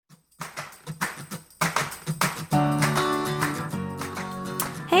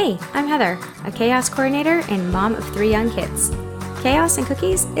Hey, I'm Heather, a chaos coordinator and mom of 3 young kids. Chaos and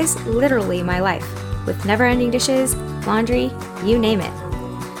cookies is literally my life, with never-ending dishes, laundry, you name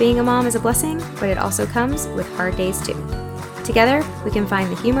it. Being a mom is a blessing, but it also comes with hard days too. Together, we can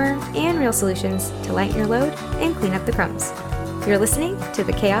find the humor and real solutions to lighten your load and clean up the crumbs. You're listening to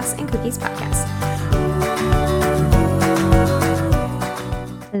the Chaos and Cookies podcast.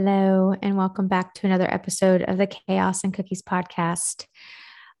 Hello, and welcome back to another episode of the Chaos and Cookies podcast.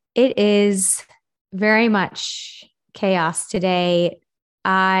 It is very much chaos today.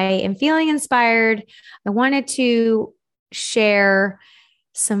 I am feeling inspired. I wanted to share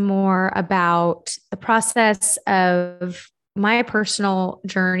some more about the process of my personal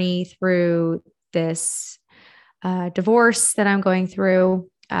journey through this divorce that I'm going through.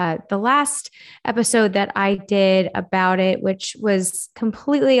 The last episode that I did about it, which was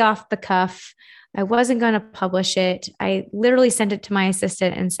completely off the cuff, I wasn't going to publish it. I literally sent it to my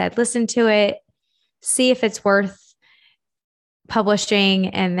assistant and said, listen to it, see if it's worth publishing,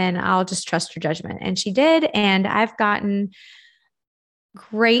 and then I'll just trust your judgment. And she did. And I've gotten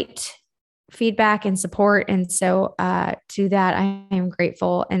great feedback and support. And so to that, I am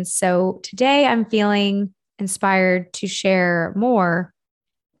grateful. And so today I'm feeling inspired to share more.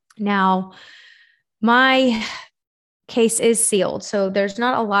 Now, my case is sealed, so there's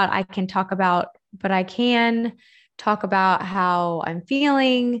not a lot I can talk about, but I can talk about how I'm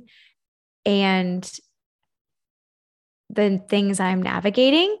feeling and the things I'm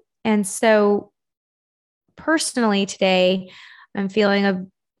navigating. And so personally today, I'm feeling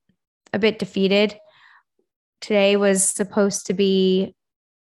a bit defeated. Today was supposed to be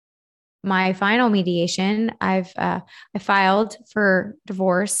my final mediation. I filed for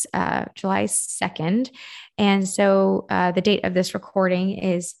divorce July 2nd. And so the date of this recording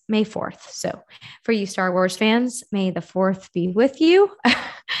is May 4th. So for you Star Wars fans, may the 4th be with you.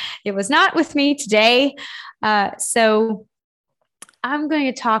 It was not with me today. So I'm going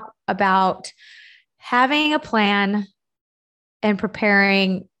to talk about having a plan and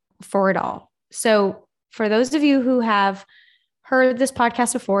preparing for it all. So for those of you who have heard this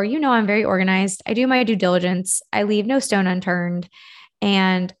podcast before, you know I'm very organized. I do my due diligence. I leave no stone unturned.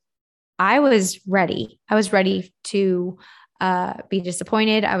 And I was ready. I was ready to be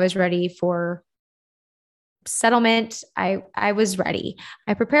disappointed. I was ready for settlement. I was ready.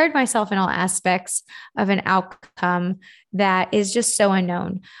 I prepared myself in all aspects of an outcome that is just so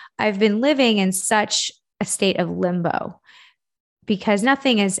unknown. I've been living in such a state of limbo because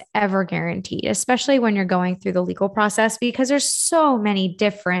nothing is ever guaranteed, especially when you're going through the legal process, because there's so many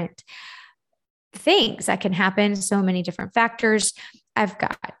different things that can happen, so many different factors. I've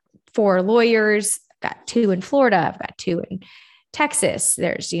got 4 lawyers, I've got 2 in Florida, I've got 2 in Texas.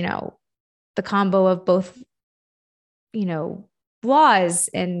 There's, the combo of both, laws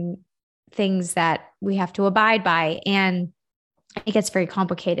and things that we have to abide by. And it gets very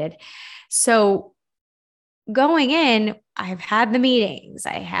complicated. So going in, I've had the meetings,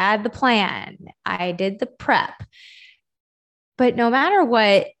 I had the plan, I did the prep, but no matter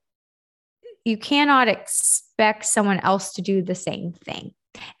what, you cannot expect someone else to do the same thing.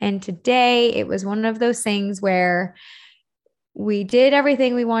 And today it was one of those things where we did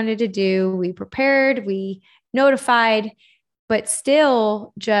everything we wanted to do. We prepared, we notified, but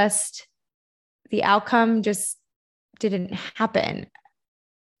still just the outcome just didn't happen.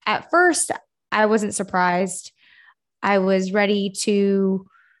 At first, I wasn't surprised. I was ready to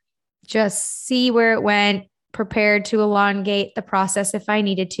just see where it went, prepared to elongate the process if I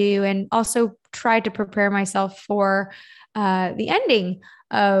needed to, and also tried to prepare myself for the ending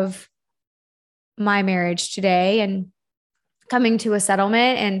of my marriage today and coming to a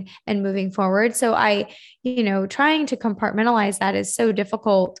settlement and moving forward. So trying to compartmentalize that is so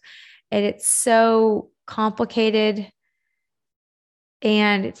difficult and it's so complicated.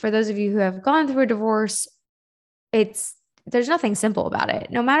 And for those of you who have gone through a divorce, there's nothing simple about it.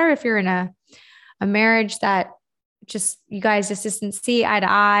 No matter if you're in a marriage that you guys just didn't see eye to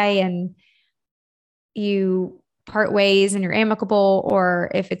eye and you part ways and you're amicable,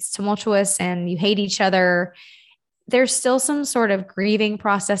 or if it's tumultuous and you hate each other, there's still some sort of grieving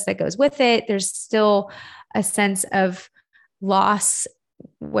process that goes with it. There's still a sense of loss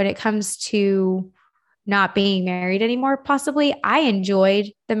when it comes to not being married anymore. Possibly I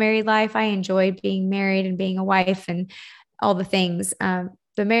enjoyed the married life. I enjoyed being married and being a wife and all the things. The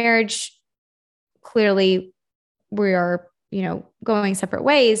marriage, clearly we are, going separate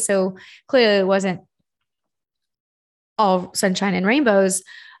ways. So clearly it wasn't all sunshine and rainbows,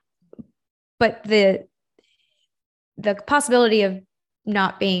 but the possibility of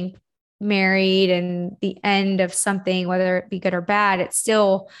not being married and the end of something, whether it be good or bad, it's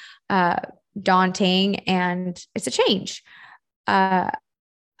still daunting and it's a change.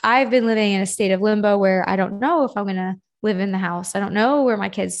 I've been living in a state of limbo where I don't know if I'm going to live in the house. I don't know where my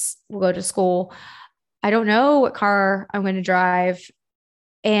kids will go to school. I don't know what car I'm going to drive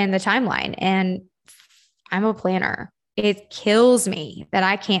and the timeline. And I'm a planner. It kills me that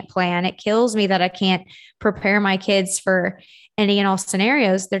I can't plan. It kills me that I can't prepare my kids for any and all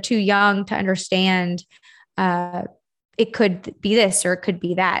scenarios. They're too young to understand it could be this or it could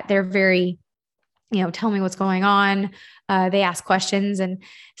be that. They're very, tell me what's going on. They ask questions and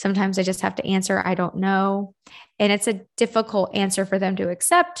sometimes I just have to answer, I don't know. And it's a difficult answer for them to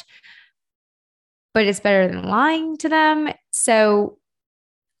accept, but it's better than lying to them. So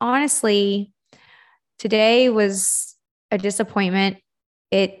honestly, today was a disappointment.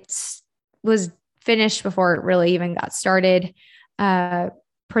 It was finished before it really even got started.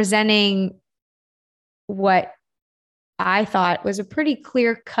 Presenting what I thought was a pretty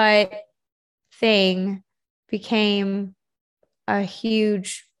clear-cut thing became a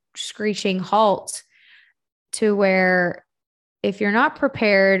huge screeching halt, to where if you're not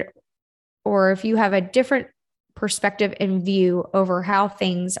prepared or if you have a different perspective and view over how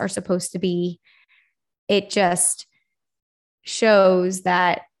things are supposed to be, it just shows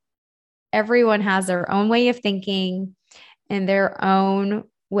that everyone has their own way of thinking and their own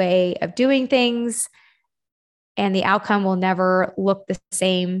way of doing things, and the outcome will never look the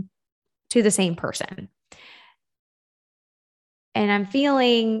same to the same person. And I'm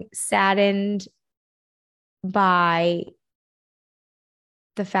feeling saddened by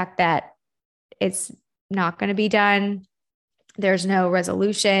the fact that it's not going to be done. There's no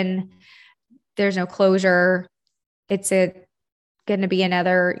resolution. There's no closure. It's going to be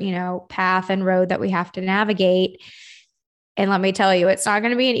another, path and road that we have to navigate. And let me tell you, it's not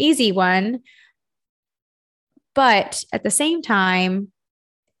going to be an easy one. But at the same time,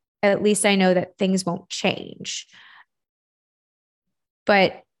 at least I know that things won't change.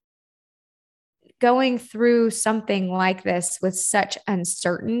 But going through something like this with such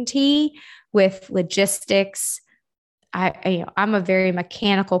uncertainty, with logistics, I'm a very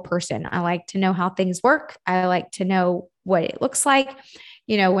mechanical person. I like to know how things work. I like to know what it looks like.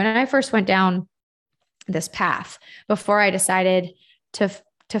 When I first went down this path, before I decided to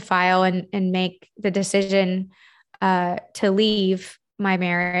file and make the decision to leave my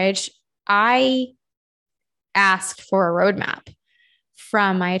marriage, I asked for a roadmap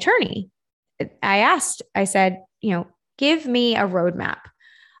from my attorney. I said, give me a roadmap.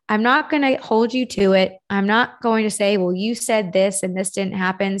 I'm not going to hold you to it. I'm not going to say, well, you said this and this didn't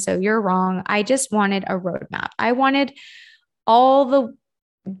happen, so you're wrong. I just wanted a roadmap. I wanted all the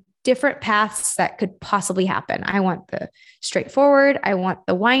different paths that could possibly happen. I want the straightforward. I want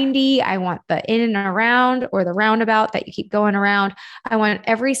the windy. I want the in and around, or the roundabout that you keep going around. I want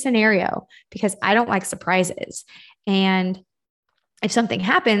every scenario because I don't like surprises. And if something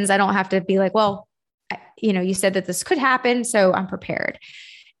happens, I don't have to be like, well, you said that this could happen, so I'm prepared.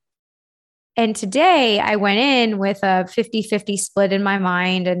 And today I went in with a 50-50 split in my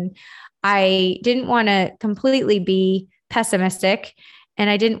mind, and I didn't want to completely be pessimistic and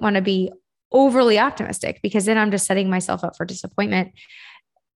I didn't want to be overly optimistic, because then I'm just setting myself up for disappointment.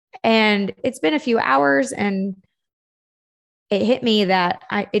 And it's been a few hours and it hit me that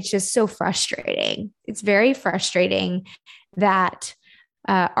it's just so frustrating. It's very frustrating that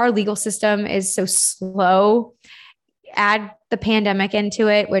our legal system is so slow. Add the pandemic into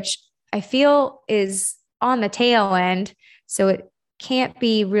it, which I feel is on the tail end. So it can't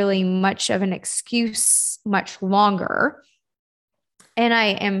be really much of an excuse much longer. And I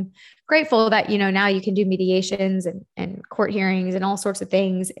am grateful that, now you can do mediations and court hearings and all sorts of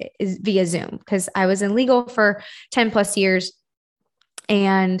things is via Zoom, because I was in legal for 10 plus years.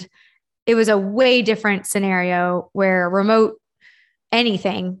 And it was a way different scenario where remote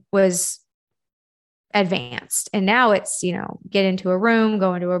anything was advanced. And now it's, get into a room,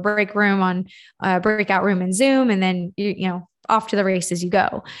 go into a break room on a breakout room in Zoom, and then, off to the races you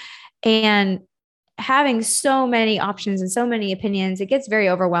go. And having so many options and so many opinions, it gets very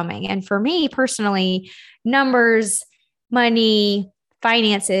overwhelming. And for me personally, numbers, money,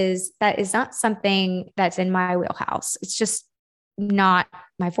 finances, that is not something that's in my wheelhouse. It's just not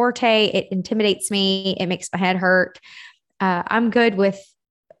my forte. It intimidates me. It makes my head hurt. I'm good with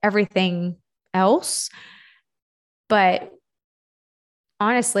everything else. But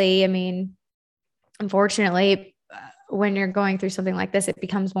honestly, unfortunately, when you're going through something like this, it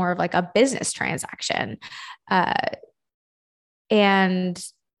becomes more of like a business transaction. And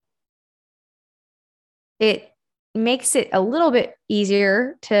makes it a little bit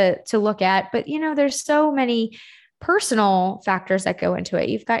easier to look at. But there's so many personal factors that go into it.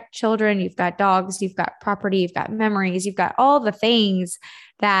 You've got children, you've got dogs, you've got property, you've got memories, you've got all the things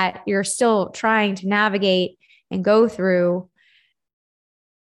that you're still trying to navigate and go through.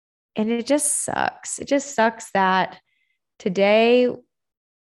 And it just sucks. It just sucks that today,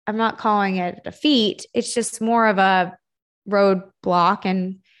 I'm not calling it a defeat. It's just more of a roadblock,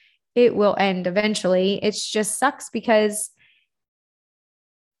 and it will end eventually. It just sucks because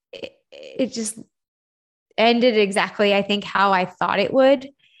it just ended exactly, I think, how I thought it would.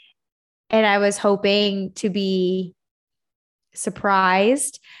 And I was hoping to be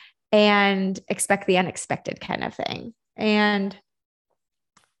surprised and expect the unexpected kind of thing. And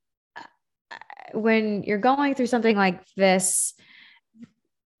when you're going through something like this,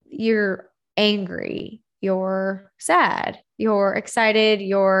 you're angry, you're sad, you're excited,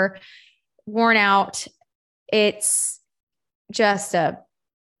 you're worn out. It's just a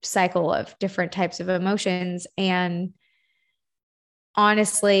cycle of different types of emotions. And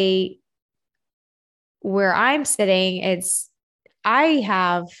honestly, where I'm sitting, I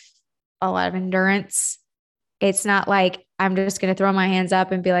have a lot of endurance. It's not like I'm just going to throw my hands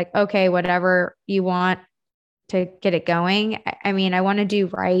up and be like, okay, whatever you want to get it going. I mean, I want to do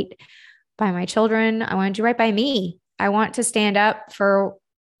right by my children. I want to do right by me. I want to stand up for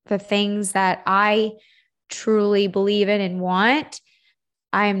the things that I truly believe in and want.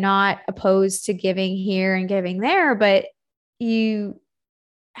 I am not opposed to giving here and giving there, but you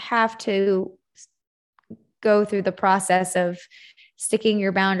have to go through the process of sticking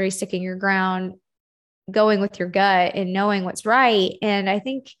your boundaries, sticking your ground, going with your gut and knowing what's right. And I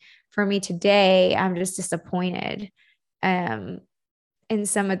think for me today, I'm just disappointed in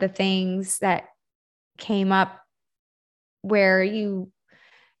some of the things that came up, where you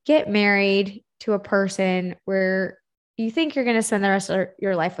get married to a person where you think you're going to spend the rest of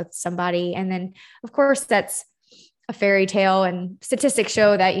your life with somebody. And then, of course, that's a fairy tale, and statistics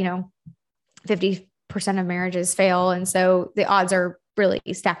show that, 50% of marriages fail. And so the odds are really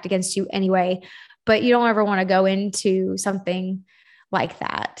stacked against you anyway. But you don't ever want to go into something like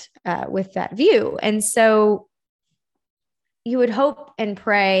that with that view. And so you would hope and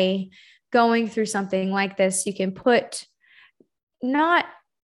pray, going through something like this, you can put, not,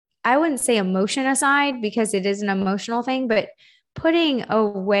 I wouldn't say emotion aside, because it is an emotional thing, but putting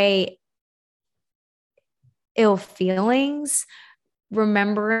away ill feelings,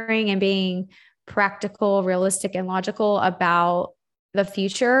 remembering and being practical, realistic, and logical about the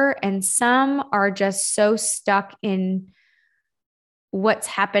future. And some are just so stuck in what's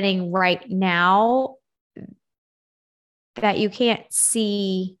happening right now that you can't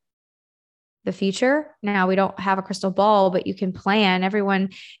see the future. Now, we don't have a crystal ball, but you can plan. Everyone,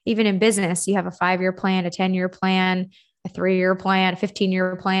 even in business, you have a 5-year plan, a 10-year plan, a 3-year plan, a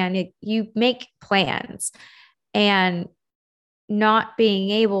 15-year plan. You make plans, and not being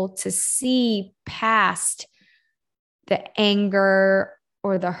able to see past the anger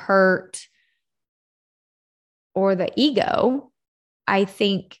or the hurt or the ego, I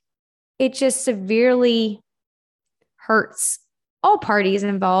think it just severely hurts all parties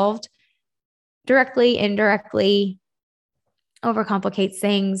involved, directly, indirectly, overcomplicates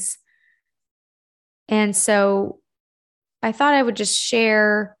things. And so I thought I would just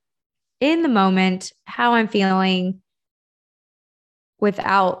share in the moment how I'm feeling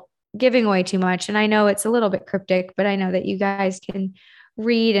without giving away too much. And I know it's a little bit cryptic, but I know that you guys can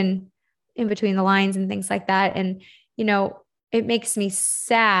read and in between the lines and things like that. And, it makes me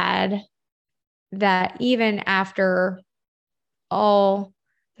sad that even after all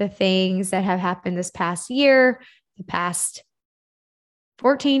the things that have happened this past year, the past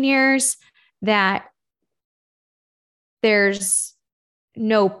 14 years, that there's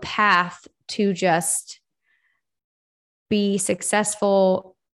no path to just be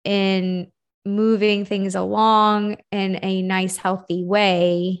successful in moving things along in a nice, healthy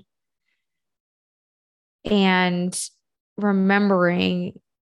way, and remembering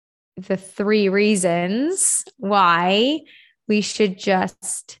the 3 reasons why we should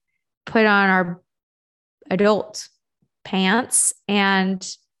just put on our adult pants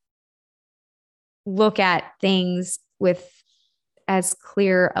and look at things with as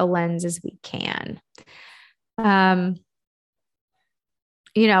clear a lens as we can. I'm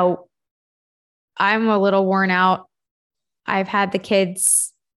a little worn out. I've had the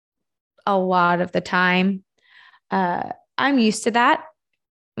kids a lot of the time. I'm used to that.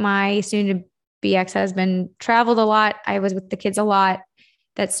 My soon to be ex-husband traveled a lot. I was with the kids a lot.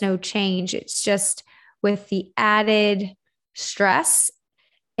 That's no change. It's just with the added stress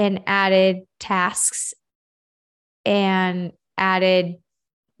and added tasks and added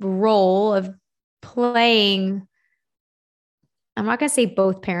role of playing. I'm not going to say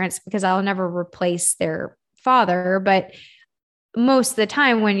both parents because I'll never replace their father, but most of the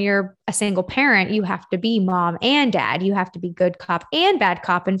time when you're a single parent, you have to be mom and dad. You have to be good cop and bad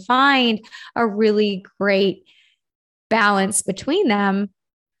cop and find a really great balance between them.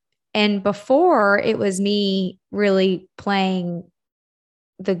 And before, it was me really playing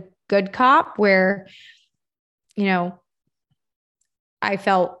the good cop where, you know, I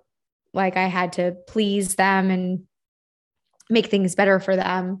felt like I had to please them and make things better for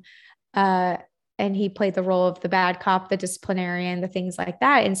them. And he played the role of the bad cop, the disciplinarian, the things like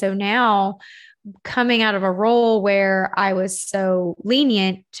that. And so now, coming out of a role where I was so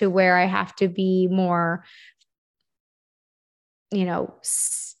lenient to where I have to be more, you know,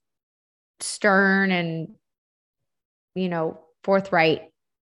 stern and, you know, forthright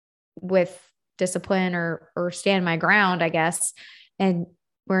with discipline or stand my ground, I guess. And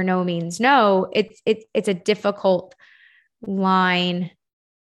where no means no, it's a difficult line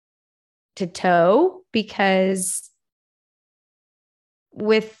to toe because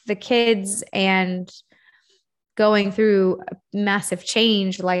with the kids and going through a massive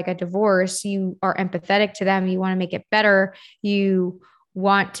change like a divorce, you are empathetic to them. You want to make it better. You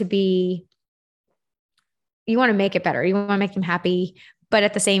want to be, you want to make it better. You want to make them happy. But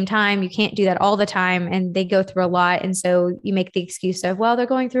at the same time, you can't do that all the time. And they go through a lot. And so you make the excuse of, well, they're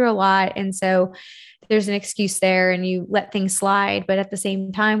going through a lot. And so there's an excuse there and you let things slide. But at the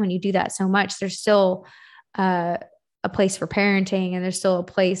same time, when you do that so much, there's still a place for parenting and there's still a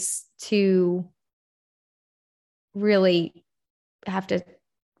place to really have to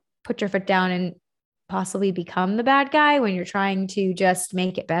put your foot down and possibly become the bad guy when you're trying to just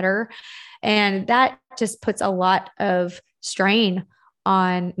make it better. And that just puts a lot of strain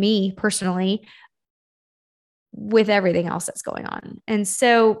on me personally with everything else that's going on. And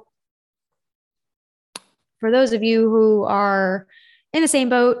so for those of you who are in the same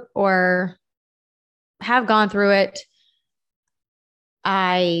boat or have gone through it,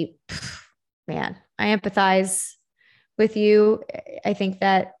 I empathize with you. I think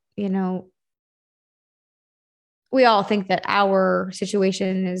that, you know, we all think that our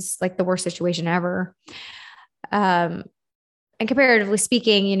situation is like the worst situation ever. And comparatively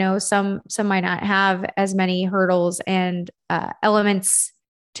speaking, you know, some might not have as many hurdles and elements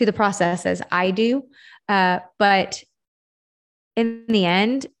to the process as I do. But in the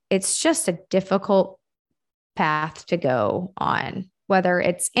end, it's just a difficult path to go on, whether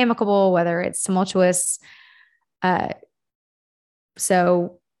it's amicable, whether it's tumultuous.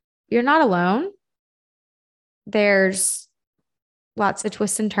 So you're not alone. There's lots of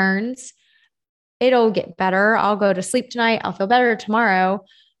twists and turns. It'll get better. I'll go to sleep tonight. I'll feel better tomorrow.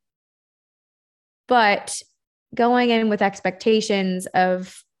 But going in with expectations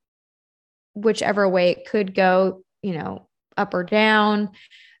of whichever way it could go, you know, up or down,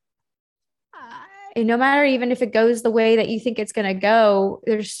 and no matter even if it goes the way that you think it's going to go,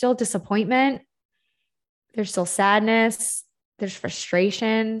 there's still disappointment. There's still sadness. There's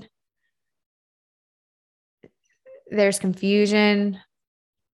frustration. There's confusion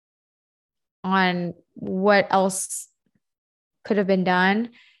on what else could have been done.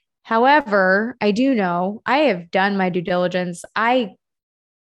 However, I do know I have done my due diligence. I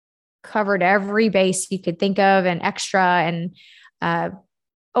covered every base you could think of and extra and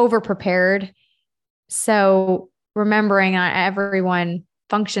over prepared. So remembering not everyone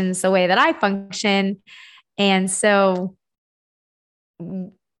functions the way that I function. And so,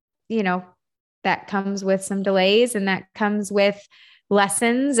 you know, that comes with some delays and that comes with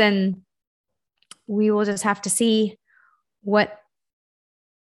lessons. And we will just have to see what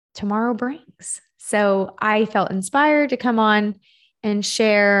tomorrow brings. So I felt inspired to come on and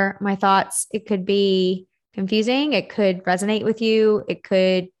share my thoughts. It could be confusing. It could resonate with you. It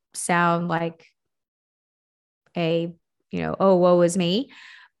could sound like a, you know, oh, woe is me.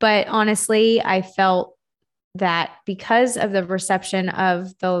 But honestly, I felt that because of the reception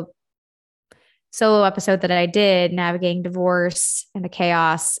of the solo episode that I did, navigating divorce and the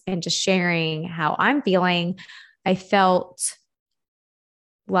chaos and just sharing how I'm feeling, I felt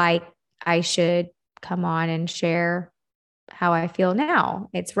like I should come on and share how I feel now.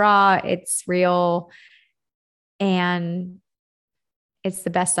 It's raw, it's real, and it's the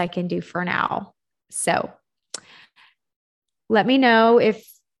best I can do for now. So let me know if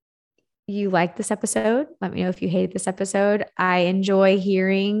you like this episode. Let me know if you hated this episode. I enjoy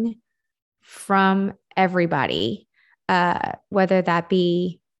hearing from everybody, whether that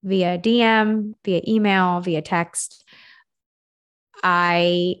be via DM, via email, via text.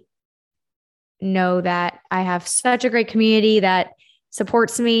 I know that I have such a great community that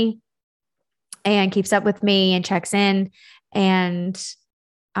supports me and keeps up with me and checks in. And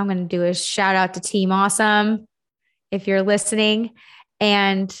I'm going to do a shout out to Team Awesome if you're listening.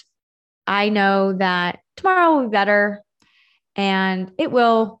 And I know that tomorrow will be better, and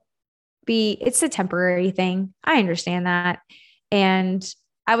it's a temporary thing. I understand that. And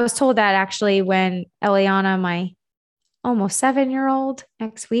I was told that actually when Eliana, my almost 7-year-old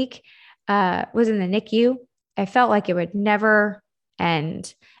next week, was in the NICU, I felt like it would never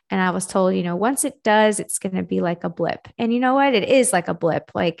end. And I was told, once it does, it's going to be like a blip. And you know what? It is like a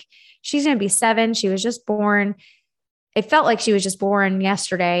blip. Like, she's going to be 7. She was just born. It felt like she was just born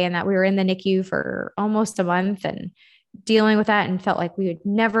yesterday, and that we were in the NICU for almost a month and dealing with that, and felt like we would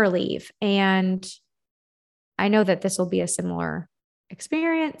never leave. And I know that this will be a similar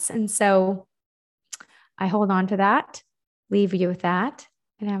experience. And so I hold on to that, leave you with that,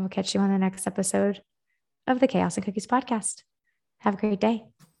 and I will catch you on the next episode of the Chaos and Cookies podcast. Have a great day.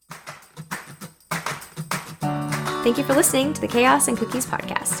 Thank you for listening to the Chaos and Cookies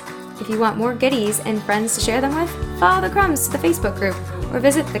podcast. If you want more goodies and friends to share them with, follow the crumbs to the Facebook group or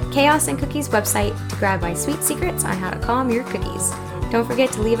visit the Chaos and Cookies website to grab my sweet secrets on how to calm your cookies. Don't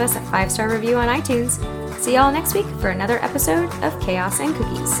forget to leave us a 5-star review on iTunes. See y'all next week for another episode of Chaos and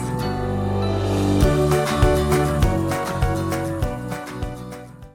Cookies.